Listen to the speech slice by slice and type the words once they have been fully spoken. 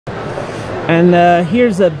And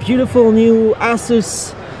here's a beautiful new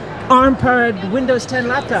Asus ARM Powered Windows 10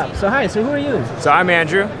 laptop. So hi, so who are you? So I'm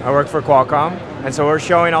Andrew, I work for Qualcomm, and so we're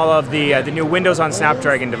showing all of the new Windows on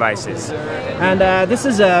Snapdragon devices. And this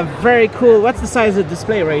is a very cool, what's the size of the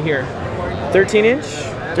display right here? 13 inch?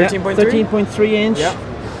 13.3? 13.3 inch.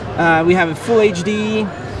 Yeah. We have a full HD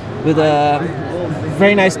with a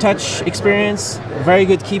very nice touch experience, very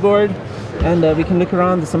good keyboard. And we can look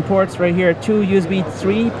around, there's some ports right here, 2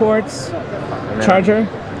 USB3 ports, charger,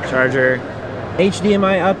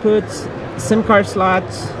 HDMI output, SIM card slot,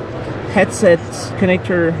 headset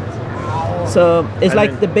connector. So it's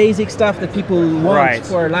like the basic stuff that people want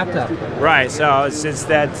for a laptop. Right. So it's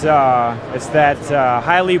that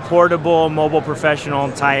highly portable, mobile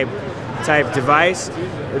professional type device.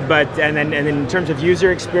 But and then in terms of user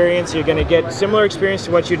experience, you're going to get similar experience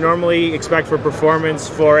to what you'd normally expect for performance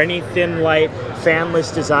for any thin, light,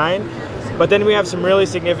 fanless design. But then we have some really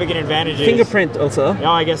significant advantages. Fingerprint also.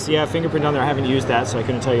 No, I guess, yeah, fingerprint on there. I haven't used that, so I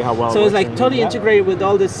couldn't tell you how well so it's like totally integrated with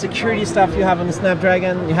all this security stuff you have on the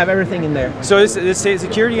Snapdragon. You have everything in there. So this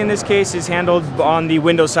security in this case is handled on the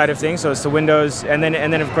Windows side of things. So it's the Windows, and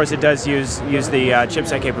then of course it does use the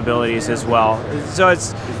chipset capabilities as well. So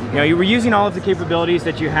it's, you know, you were using all of the capabilities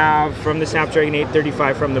that you have from the Snapdragon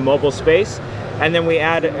 835 from the mobile space, and then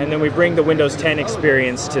we bring the Windows 10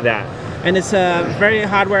 experience to that. And it's very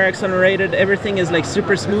hardware accelerated. Everything is like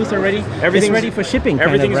super smooth already. Everything's ready for shipping.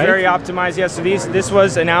 Everything's very optimized. Yeah. So this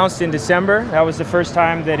was announced in December. That was the first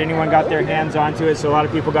time that anyone got their hands onto it. So a lot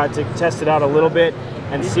of people got to test it out a little bit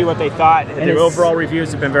and see what they thought. And the overall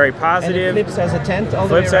reviews have been very positive. And it flips as a tent all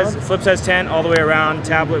the way around. Flips as tent all the way around.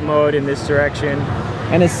 Tablet mode in this direction.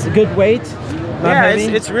 And it's good weight. Yeah,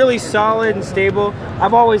 it's really solid and stable.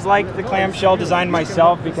 I've always liked the clamshell design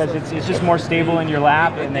myself because it's just more stable in your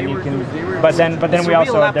lap, and then you can. But then we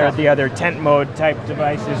also have the other tent mode type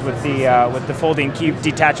devices with the folding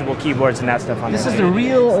detachable keyboards and that stuff on. This is the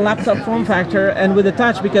real laptop form factor, and with the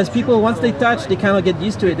touch, because people once they touch, they kind of get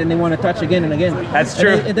used to it and they want to touch again and again. That's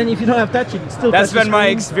true. And then if you don't have touch, you still. That's been my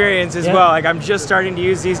experience as well. Like I'm just starting to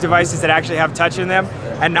use these devices that actually have touch in them,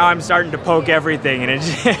 and now I'm starting to poke everything, and it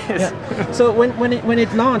just. So when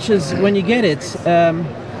it launches, when you get it,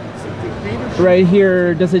 right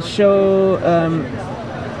here, does it show?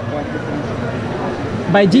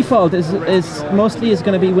 By default, is mostly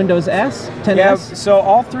going to be Windows S, 10S. Yeah. So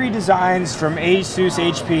all three designs from Asus,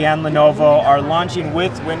 HP, and Lenovo are launching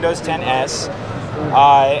with Windows 10S.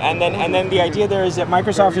 And then the idea there is that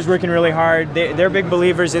Microsoft is working really hard. They're big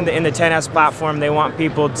believers in the 10S platform. They want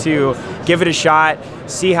people to give it a shot,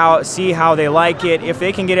 see how they like it. If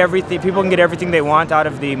they can get everything, people can get everything they want out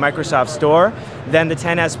of the Microsoft Store, then the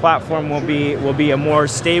 10S platform will be a more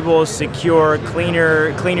stable, secure,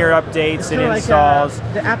 cleaner updates and installs.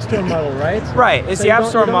 Like the App Store model, right? Right. It's so the App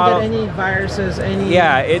Store model. You don't get any viruses, any.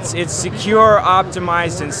 Yeah, it's secure,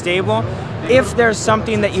 optimized, and stable. If there's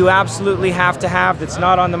something that you absolutely have to have that's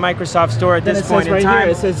not on the Microsoft Store at this point in time,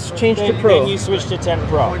 it says change to Pro. Then you switch to 10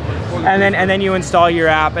 Pro, and then you install your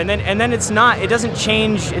app, and then it doesn't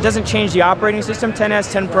change the operating system.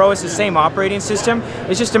 10S, 10 Pro is the same operating system.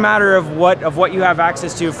 It's just a matter of what you have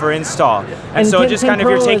access to for install. And so 10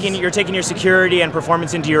 you're taking your security and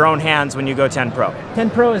performance into your own hands when you go 10 Pro. 10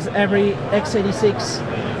 Pro is every x86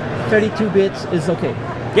 32 bits is okay.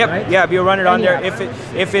 Yep. Right? Yeah. You'll run it on there. If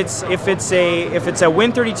it's a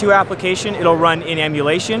Win32 application, it'll run in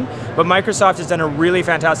emulation. But Microsoft has done a really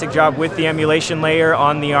fantastic job with the emulation layer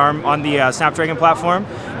on the Snapdragon platform,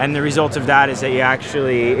 and the result of that is that you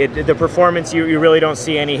actually the performance you really don't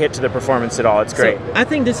see any hit to the performance at all. It's great. So I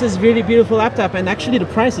think this is really beautiful laptop, and actually the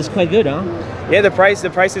price is quite good, huh? Yeah, the price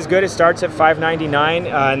is good. It starts at $599,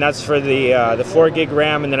 and that's for the 4 gig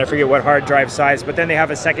RAM, and then I forget what hard drive size. But then they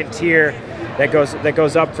have a second tier that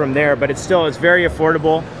goes up from there, but it's very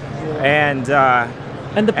affordable, and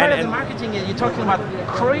the part of the marketing, you're talking about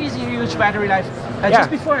crazy huge battery life.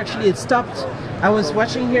 Just before actually it stopped, I was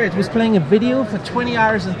watching here. It was playing a video for 20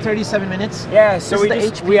 hours and 37 minutes. Yeah, so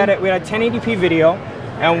we had a 1080p video,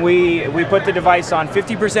 and we put the device on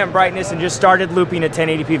 50% brightness and just started looping a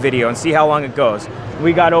 1080p video and see how long it goes.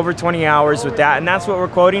 We got over 20 hours with that, and that's what we're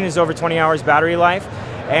quoting is over 20 hours battery life.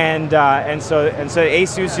 And so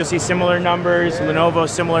Asus, you'll see similar numbers, Lenovo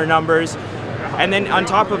similar numbers, and then on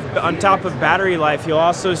top of battery life, you'll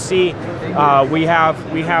also see we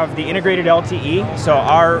have the integrated LTE. So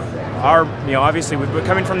our obviously we're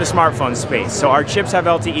coming from the smartphone space, so our chips have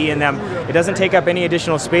LTE in them. It doesn't take up any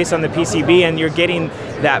additional space on the PCB, and you're getting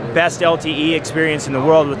that best LTE experience in the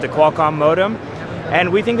world with the Qualcomm modem.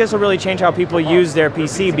 And we think this will really change how people use their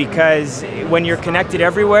PC, because when you're connected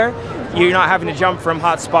everywhere, you're not having to jump from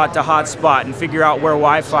hotspot to hotspot and figure out where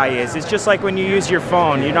Wi-Fi is. It's just like when you use your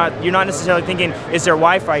phone. You're not necessarily thinking, is there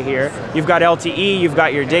Wi-Fi here? You've got LTE, you've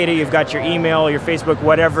got your data, you've got your email, your Facebook,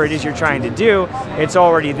 whatever it is you're trying to do. It's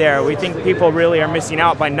already there. We think people really are missing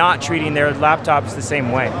out by not treating their laptops the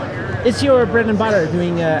same way. It's your bread and butter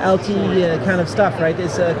doing LTE kind of stuff, right?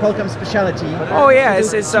 It's a Qualcomm specialty. Oh yeah,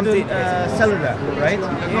 it's something cellular, right?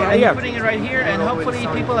 Yeah, You're putting it right here, and hopefully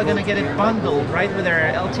people are going to get it bundled, right, with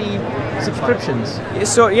their LTE subscriptions.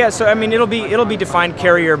 So yeah, so I mean, it'll be defined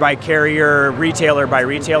carrier by carrier, retailer by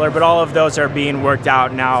retailer, but all of those are being worked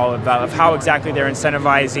out now about how exactly they're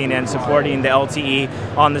incentivizing and supporting the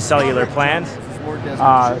LTE on the cellular plans.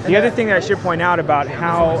 The other thing that I should point out about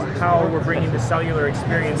how we're bringing the cellular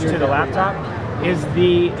experience to the laptop is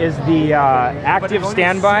the active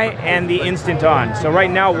standby and the instant on. So right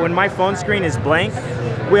now, when my phone screen is blank,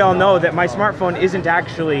 we all know that my smartphone isn't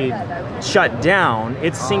actually shut down.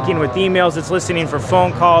 It's syncing with emails, it's listening for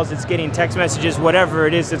phone calls, it's getting text messages, whatever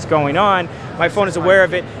it is that's going on. My phone is aware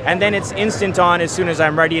of it, and then it's instant on as soon as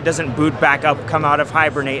I'm ready. It doesn't boot back up, come out of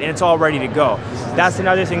hibernate, and it's all ready to go. That's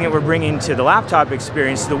another thing that we're bringing to the laptop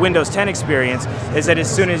experience, to the Windows 10 experience, is that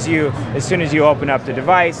as soon as you open up the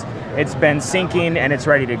device, it's been syncing and it's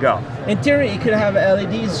ready to go. In theory, you could have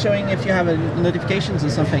LEDs showing if you have notifications or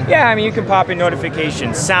something. Yeah, I mean, you can pop in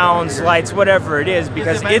notifications, sounds, lights, whatever it is,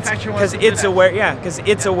 because it's aware. Yeah, because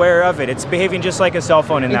it's aware of it. It's behaving just like a cell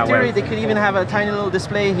phone in that way. In theory, they could even have a tiny little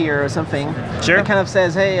display here or something. Sure. That kind of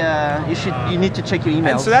says, hey, you need to check your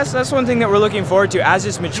emails. And so that's one thing that we're looking forward to as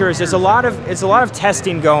this matures. There's a lot of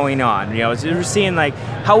testing going on. You know, we're seeing like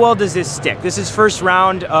how well does this stick. This is first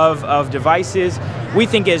round of devices. We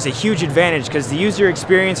think is a huge advantage because the user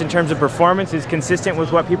experience in terms of performance is consistent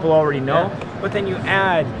with what people already know. But then you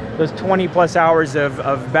add those 20 plus hours of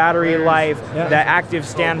battery life, that active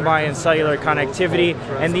standby and cellular connectivity,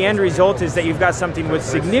 and the end result is that you've got something with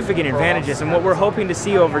significant advantages. And what we're hoping to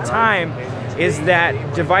see over time is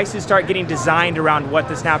that devices start getting designed around what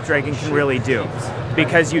the Snapdragon can really do.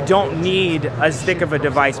 Because you don't need as thick of a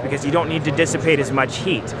device, because you don't need to dissipate as much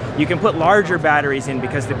heat. You can put larger batteries in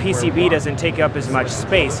because the PCB doesn't take up as much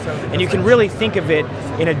space, and you can really think of it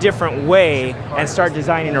in a different way and start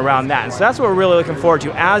designing around that. And so that's what we're really looking forward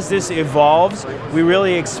to. As this evolves, we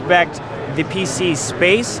really expect the PC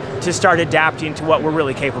space to start adapting to what we're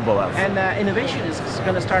really capable of. And innovation is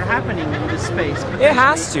going to start happening in this space. It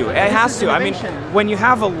has to. It has to. I mean, when you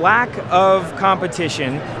have a lack of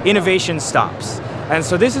competition, innovation stops. And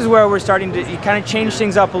so this is where we're starting to kind of change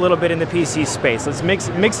things up a little bit in the PC space. Let's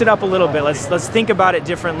mix it up a little bit. Let's think about it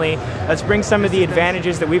differently. Let's bring some of the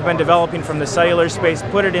advantages that we've been developing from the cellular space,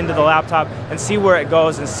 put it into the laptop, and see where it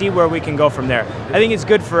goes and see where we can go from there. I think it's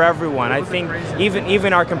good for everyone. I think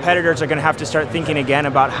even our competitors are going to have to start thinking again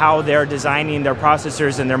about how they're designing their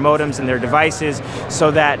processors and their modems and their devices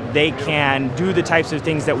so that they can do the types of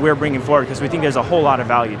things that we're bringing forward, because we think there's a whole lot of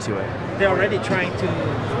value to it. They're already trying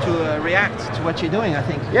to react to what you're doing, I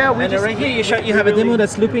think. Yeah, right here you have a demo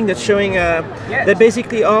that's looping, that's showing that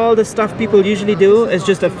basically all the stuff people usually do is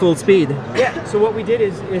just at full speed. Yeah, so what we did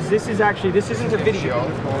is this isn't a video,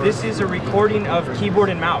 this is a recording of keyboard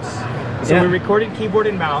and mouse. So we recorded keyboard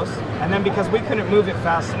and mouse, and then because we couldn't move it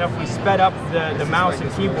fast enough, we sped up the mouse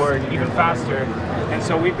and keyboard even faster. And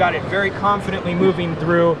so we've got it very confidently moving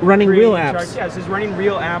through. Running real apps. Yeah, this is running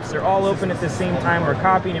real apps. They're all open at the same time. We're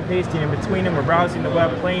copying and pasting in between them. We're browsing the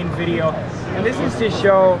web, playing video. And this is to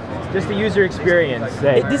show just the user experience.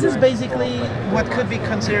 This is basically what could be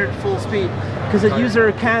considered full speed, because a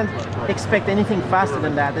user can't expect anything faster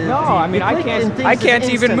than that. No, I mean, I can't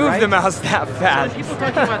even move the mouse that fast. So people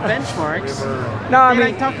talking about benchmarks, no, I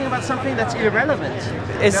mean, talking about something that's irrelevant.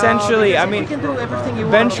 Essentially, no, I mean, you can do everything you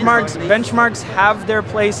benchmarks have their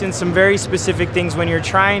place in some very specific things when you're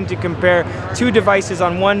trying to compare two devices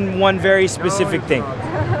on one very specific thing.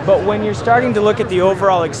 But when you're starting to look at the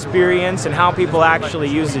overall experience and how people actually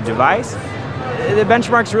use the device, the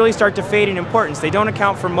benchmarks really start to fade in importance. They don't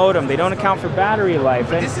account for modem, they don't account for battery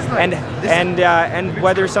life, and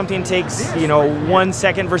whether something takes 1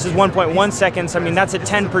 second versus 1.1 seconds. I mean, that's at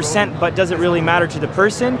 10%, but does it really matter to the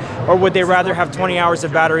person, or would they rather have 20 hours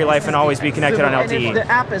of battery life and always be connected on LTE? And if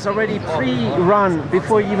the app is already pre-run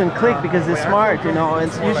before you even click, because it's smart,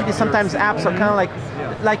 and usually sometimes apps are kind of like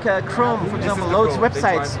Chrome, for example, loads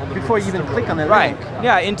websites before you even click on the link. Right.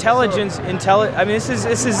 Yeah. Intelligence. I mean, this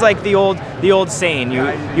is like the old saying: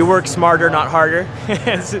 you work smarter, not harder.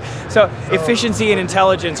 So efficiency and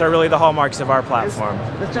intelligence are really the hallmarks of our platform.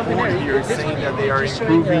 Let's jump in here. They are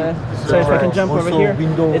improving. So if I can jump over here,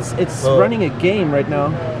 it's running a game right now.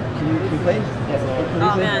 Can you play?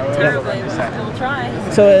 Oh man, terribly. We'll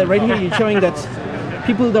try. So right here, you're showing that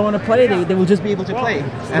people who don't want to play, they will just be able to play.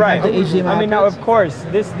 And Right. have the HDMI I mean, now outputs. of course,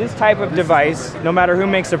 this type of device, no matter who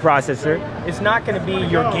makes the processor, it's not going to be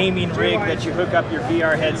your gaming rig that you hook up your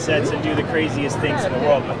VR headsets and do the craziest things in the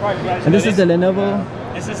world with. And this is the Lenovo.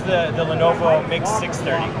 This is the Lenovo Miix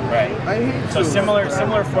 630, right? So similar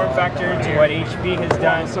form factor to what HP has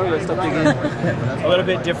done. A little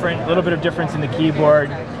bit different, a little bit of difference in the keyboard,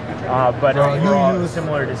 but overall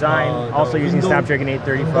similar design. Also using Snapdragon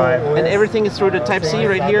 835. And everything is through the Type-C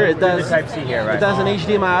right here. It does the Type-C here, right? It does an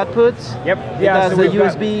HDMI output. Yep. It does the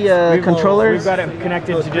USB controller. We've got it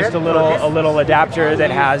connected to just a little adapter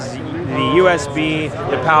that has the USB,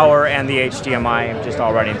 the power, and the HDMI just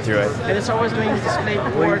all running through it. And it's always doing display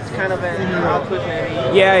port kind of an output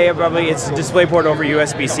maybe. Yeah, probably. It's DisplayPort over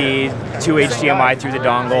USB-C to HDMI through the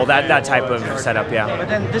dongle, that type of setup, yeah. But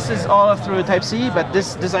then this is all through Type-C, but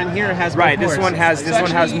this design here has right. more This ports.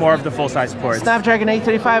 one has more of the full-size ports. Snapdragon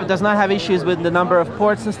 835 does not have issues with the number of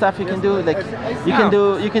ports and stuff you can do. Like you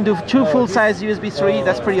can do 2 full-size USB 3.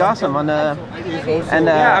 That's pretty awesome on the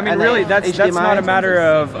yeah, I mean, really, that's HDMI. not a matter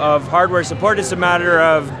of hardware support. It's a matter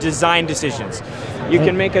of design decisions. You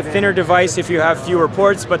can make a thinner device if you have fewer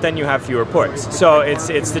ports, but then you have fewer ports. So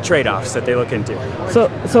it's the trade-offs that they look into.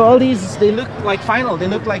 So all these, they look like final. They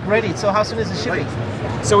look like ready. So how soon is the shipping?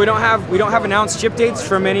 So we don't have announced ship dates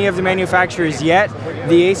from any of the manufacturers yet.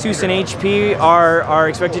 The Asus and HP are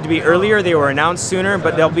expected to be earlier. They were announced sooner,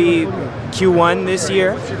 but they'll be Q1 this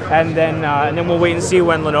year, and then we'll wait and see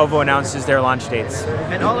when Lenovo announces their launch dates.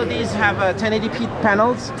 And all of these have 1080p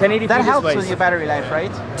panels. 1080p that helps displays. with your battery life, right?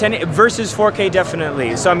 10 versus 4K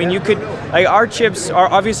definitely. So I mean, you could our chips are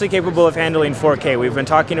obviously capable of handling 4K. We've been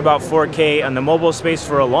talking about 4K on the mobile space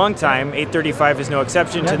for a long time. 835 is no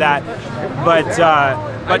exception to that, but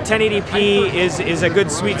 1080p is a good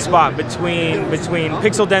sweet spot between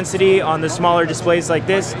pixel density on the smaller displays like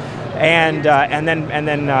this, and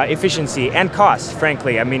then efficiency and cost.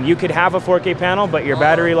 Frankly, I mean, you could have a 4K panel, but your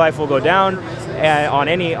battery life will go down on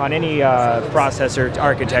any processor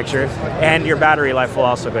architecture, and your battery life will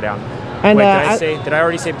also go down. And wait, did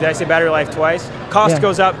I say battery life twice? Cost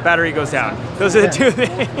goes up, battery goes down. Those are the two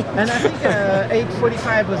things. And I think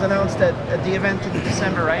 845 was announced at the event in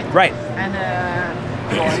December, right? Right. And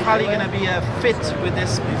it's probably going to be a fit with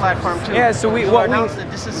this platform too. Yeah, so announced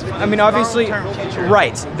that this is I mean, obviously, future.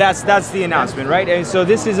 right. That's the announcement, right? And so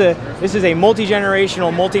this is a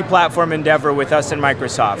multi-generational, multi-platform endeavor with us and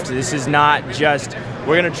Microsoft. This is not just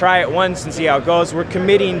we're going to try it once and see how it goes. We're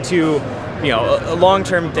committing to a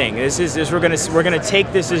long-term thing. We're gonna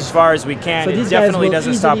take this as far as we can. So it definitely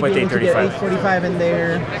doesn't stop with 835. 845 in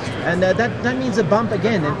there, and that means a bump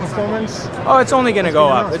again in performance. Oh, it's only gonna go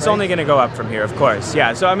up. It's right? only gonna go up from here, of course.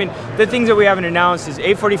 Yeah. So I mean, the things that we haven't announced is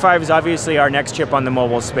 845 is obviously our next chip on the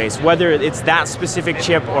mobile space. Whether it's that specific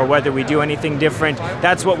chip or whether we do anything different,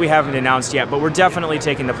 that's what we haven't announced yet. But we're definitely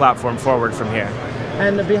taking the platform forward from here.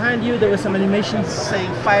 And behind you, there was some animations saying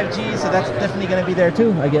 5G, so that's definitely going to be there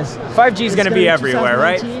too, I guess. 5G is going to be everywhere,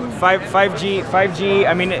 right? 2019? 5G.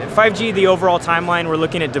 I mean, 5G. The overall timeline, we're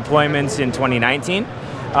looking at deployments in 2019.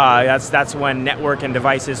 That's when network and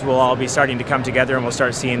devices will all be starting to come together, and we'll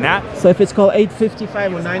start seeing that. So if it's called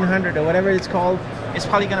 855 or 900 or whatever it's called, it's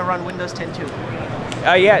probably going to run Windows 10 too.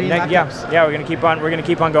 Yeah. We're going to keep on. We're going to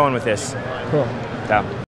keep on going with this. Cool. So.